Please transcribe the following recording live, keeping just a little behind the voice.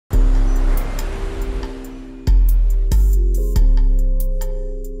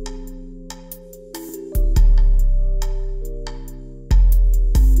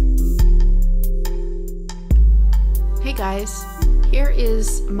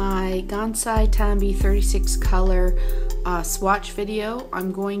is my Gansai Tambi 36 color swatch video.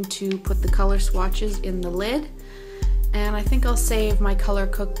 I'm going to put the color swatches in the lid, and I think I'll save my color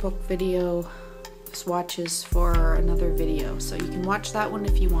cookbook video swatches for another video, so you can watch that one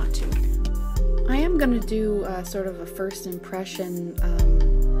if you want to. I am going to do sort of a first impression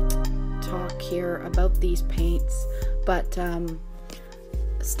talk here about these paints, but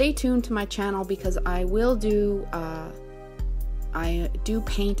stay tuned to my channel because I will do I do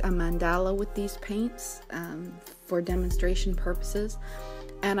paint a mandala with these paints for demonstration purposes,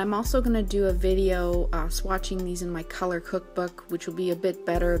 and I'm also going to do a video swatching these in my color cookbook, which will be a bit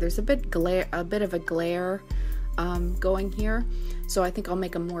better. There's a bit of a glare going here, so I think I'll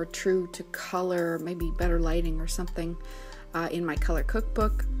make a more true to color, maybe better lighting or something in my color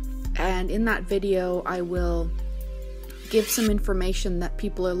cookbook. And in that video I will give some information that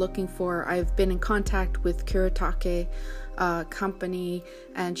people are looking for. I've been in contact with Kuretake company,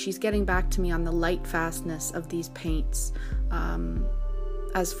 and she's getting back to me on the light fastness of these paints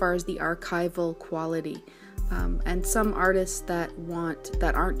as far as the archival quality. And some artists that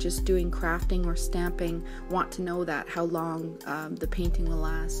aren't just doing crafting or stamping want to know that how long the painting will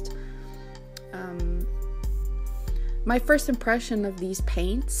last. My first impression of these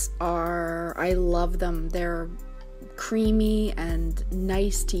paints are, I love them. They're creamy and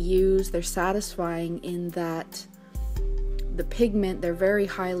nice to use. They're satisfying in that the pigment, they're very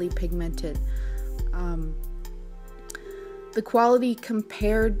highly pigmented. The quality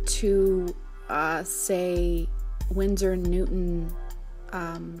compared to say Winsor & Newton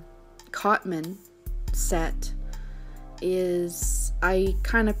Cotman set is, I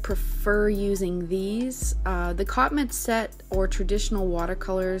kind of prefer using these. The Cotman set or traditional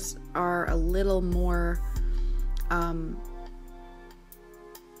watercolors are a little more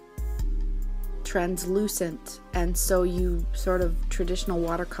translucent, and so you sort of traditional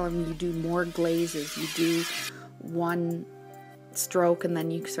watercoloring, you do more glazes. You do one stroke and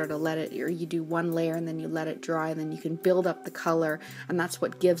then you sort of let it, or you do one layer and then you let it dry, and then you can build up the color, and that's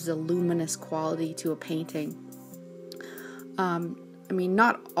what gives a luminous quality to a painting. I mean,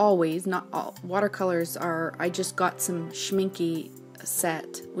 not always, not all watercolors are. I just got some Schminke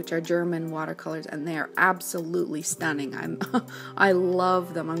set, which are German watercolors, and they are absolutely stunning. I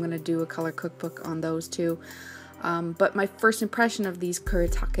love them. I'm going to do a color cookbook on those too. But my first impression of these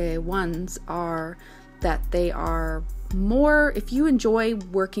Kuretake ones are that they are more, if you enjoy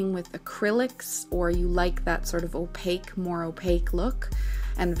working with acrylics, or you like that sort of opaque, more opaque look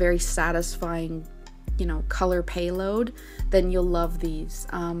and very satisfying, you know, color payload, then you'll love these.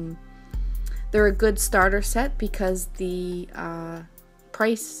 They're a good starter set because the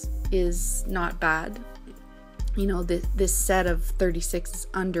price is not bad. You know, this set of 36 is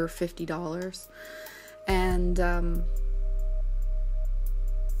under $50, and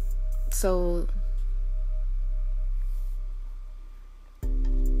so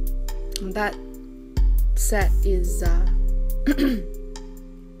that set is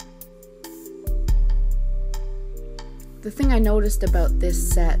the thing I noticed about this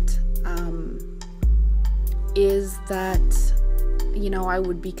set is that, you know, I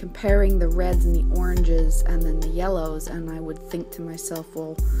would be comparing the reds and the oranges and then the yellows, and I would think to myself,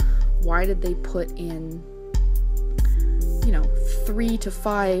 well, why did they put in, you know, 3 to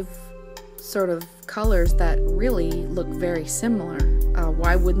 5 sort of colors that really look very similar?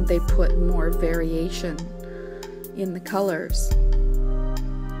 Why wouldn't they put more variation in the colors?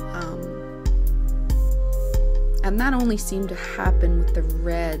 And that only seemed to happen with the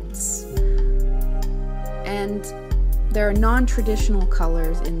reds. And there are non-traditional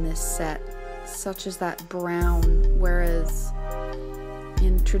colors in this set, such as that brown, whereas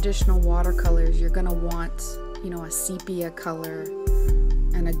in traditional watercolors you're gonna want, you know, a sepia color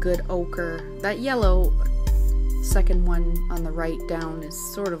and a good ochre. That yellow second one on the right down is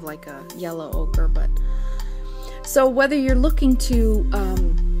sort of like a yellow ochre. But so whether you're looking to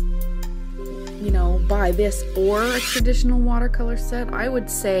you know, buy this or a traditional watercolor set, I would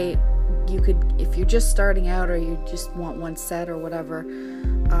say you could, if you're just starting out or you just want one set or whatever,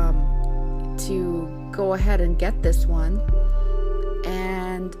 to go ahead and get this one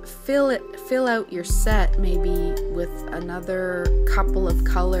and fill out your set maybe with another couple of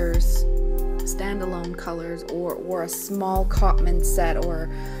colors, standalone colors, or a small Cotman set,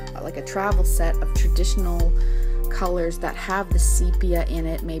 or like a travel set of traditional colors that have the sepia in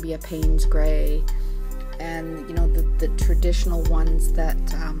it, maybe a Payne's gray, and you know, the traditional ones that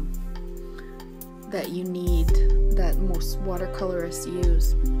that you need, that most watercolorists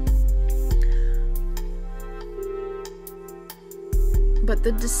use. But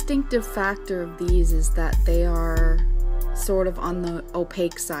the distinctive factor of these is that they are sort of on the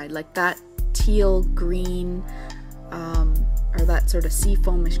opaque side, like that teal green, or that sort of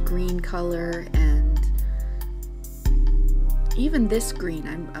seafoamish green color, and even this green.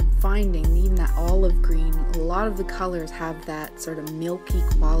 I'm finding even that olive green, a lot of the colors have that sort of milky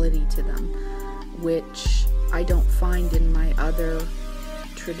quality to them, which I don't find in my other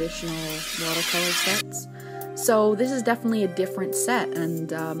traditional watercolor sets. So this is definitely a different set,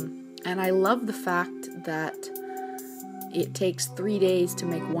 and I love the fact that it takes 3 days to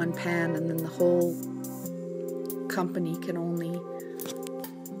make one pan, and then the whole company can only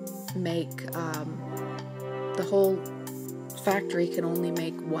make, the whole factory can only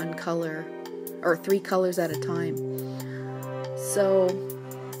make one color, or 3 colors at a time. So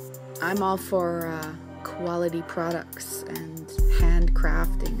I'm all for quality products and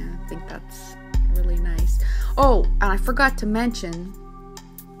handcrafting. I think that's really nice. Oh, and I forgot to mention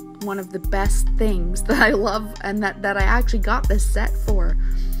one of the best things that I love, and that I actually got this set for,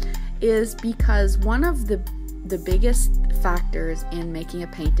 is because one of the biggest factors in making a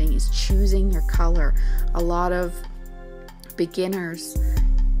painting is choosing your color. A lot of beginners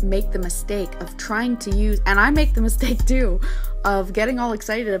make the mistake of trying to use, and I make the mistake too, of getting all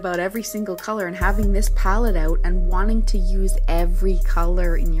excited about every single color and having this palette out and wanting to use every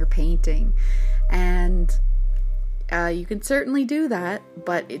color in your painting. And you can certainly do that,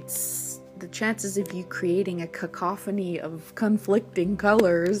 but it's the chances of you creating a cacophony of conflicting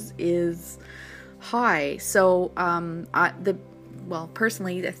colors is high. So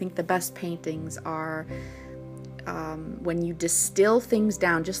personally, I think the best paintings are when you distill things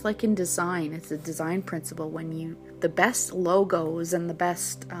down, just like in design. It's a design principle. The best logos and the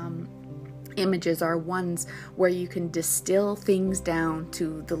best images are ones where you can distill things down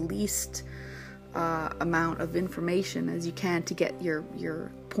to the least amount of information as you can to get your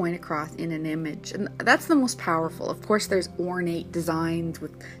point across in an image. And that's the most powerful. Of course, there's ornate designs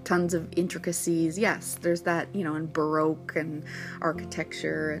with tons of intricacies. Yes, there's that, in Baroque and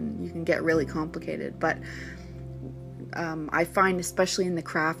architecture, and you can get really complicated. But I find, especially in the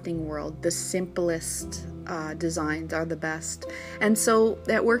crafting world, the simplest designs are the best. And so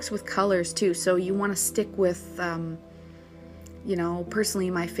that works with colors too. So you want to stick with personally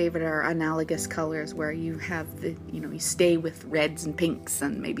my favorite are analogous colors, where you have you stay with reds and pinks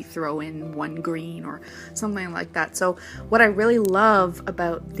and maybe throw in one green or something like that. So what I really love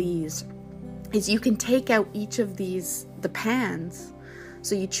about these is you can take out each of these, the pans.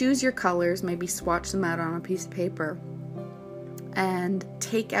 So you choose your colors, maybe swatch them out on a piece of paper, and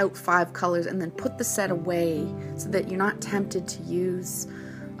take out 5 colors and then put the set away so that you're not tempted to use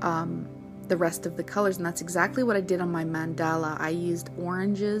the rest of the colors. And that's exactly what I did on my mandala. I used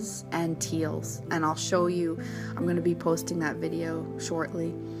oranges and teals, and I'll show you. I'm going to be posting that video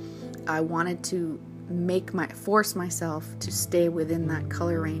shortly. I wanted to force myself to stay within that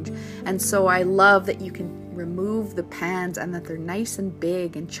color range. And so I love that you can remove the pans and that they're nice and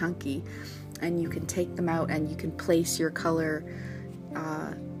big and chunky, and you can take them out and you can place your color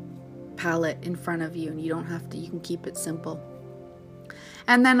palette in front of you, and you don't have to, you can keep it simple.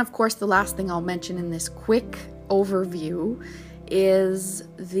 And then of course the last thing I'll mention in this quick overview is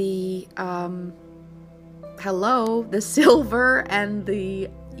the the silver and the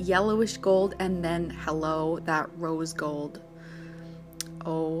yellowish gold, and then that rose gold.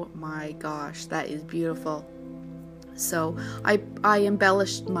 Oh my gosh, that is beautiful. So I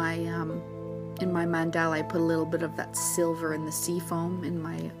embellished my in my mandala. I put a little bit of that silver and the sea foam in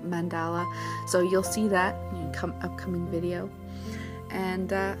my mandala, so you'll see that in upcoming video.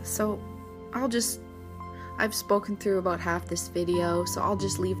 And so I've spoken through about half this video, so I'll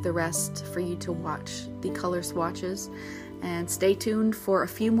just leave the rest for you to watch the color swatches, and stay tuned for a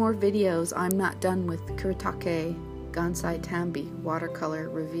few more videos. I'm not done with Kuretake Gansai Tambi watercolor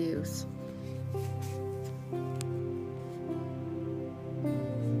reviews.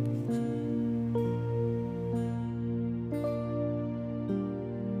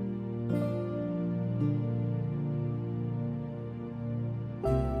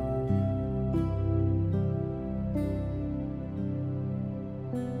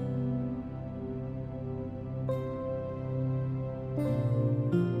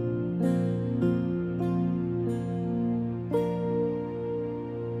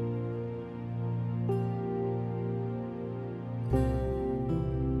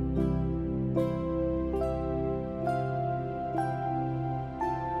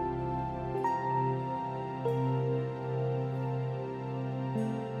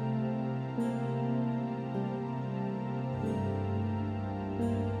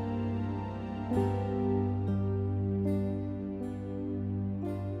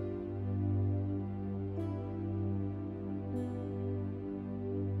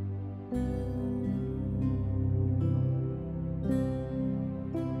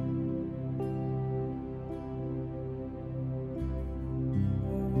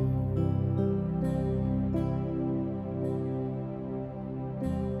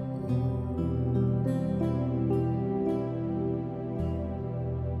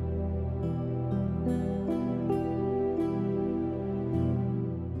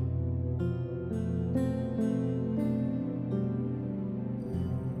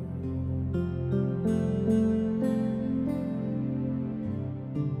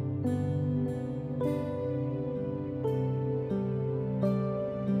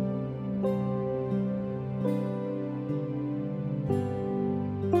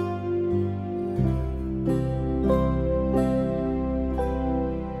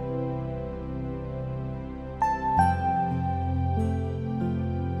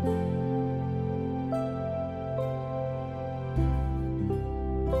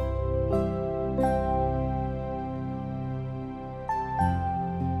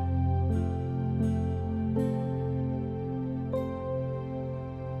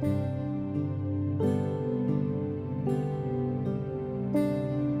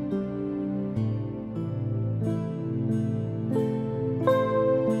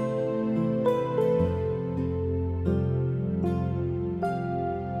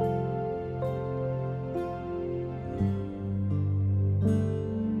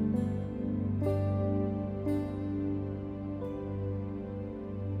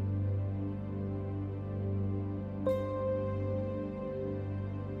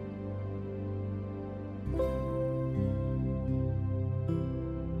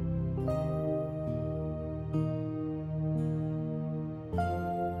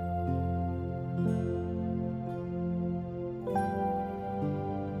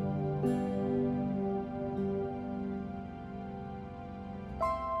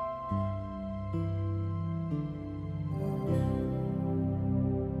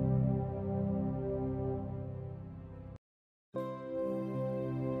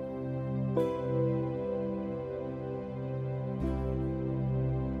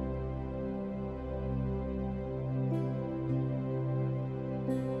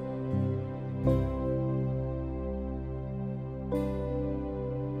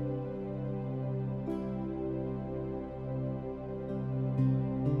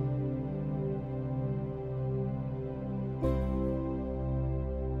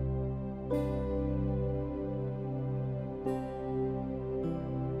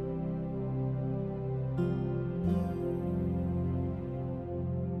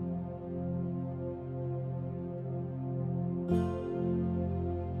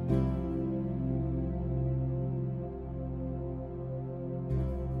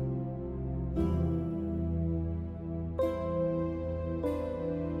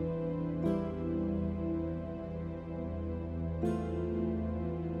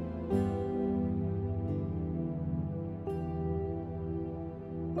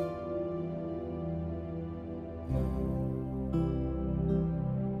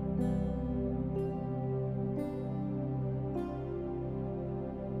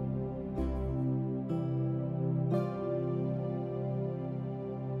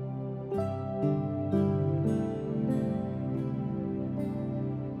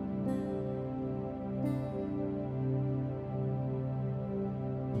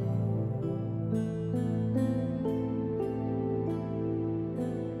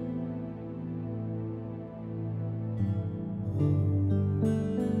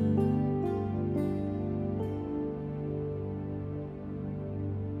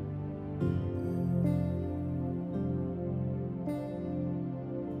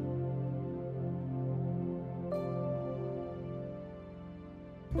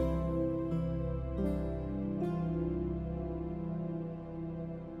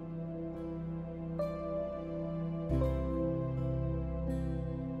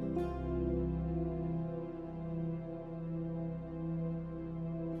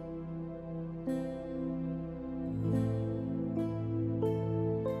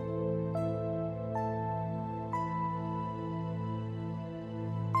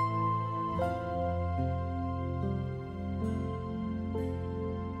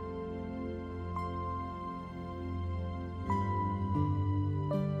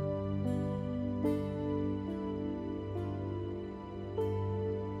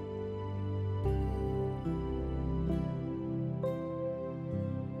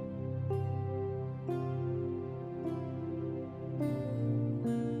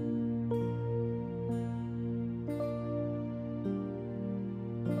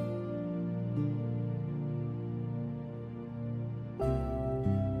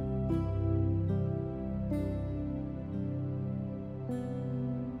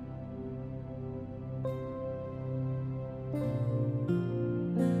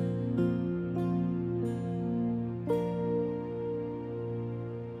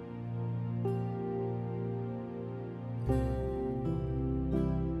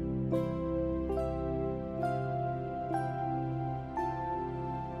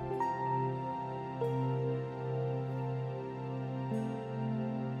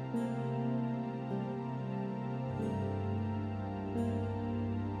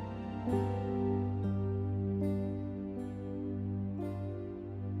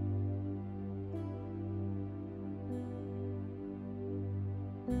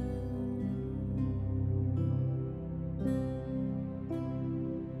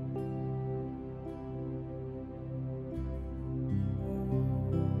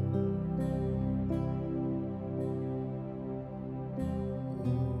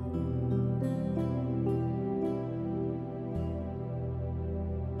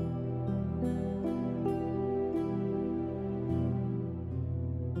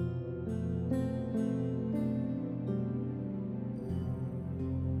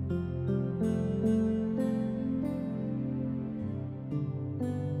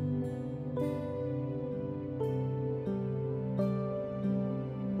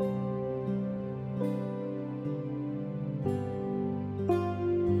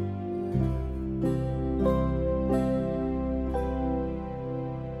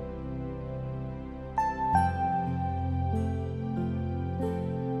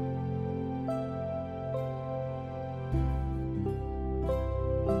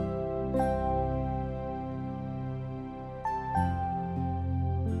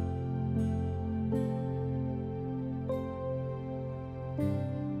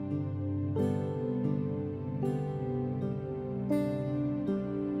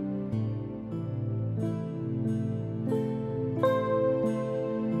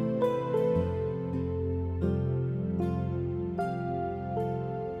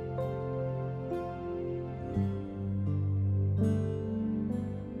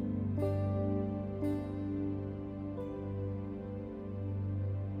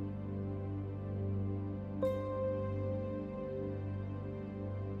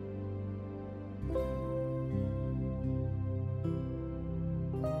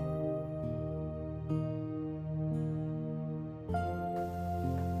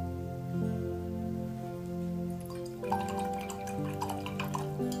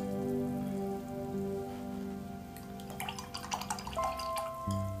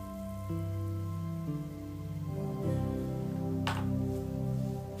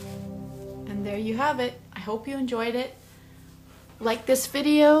 And there you have it. I hope you enjoyed it. Like this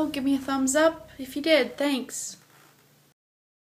video, give me a thumbs up if you did. Thanks.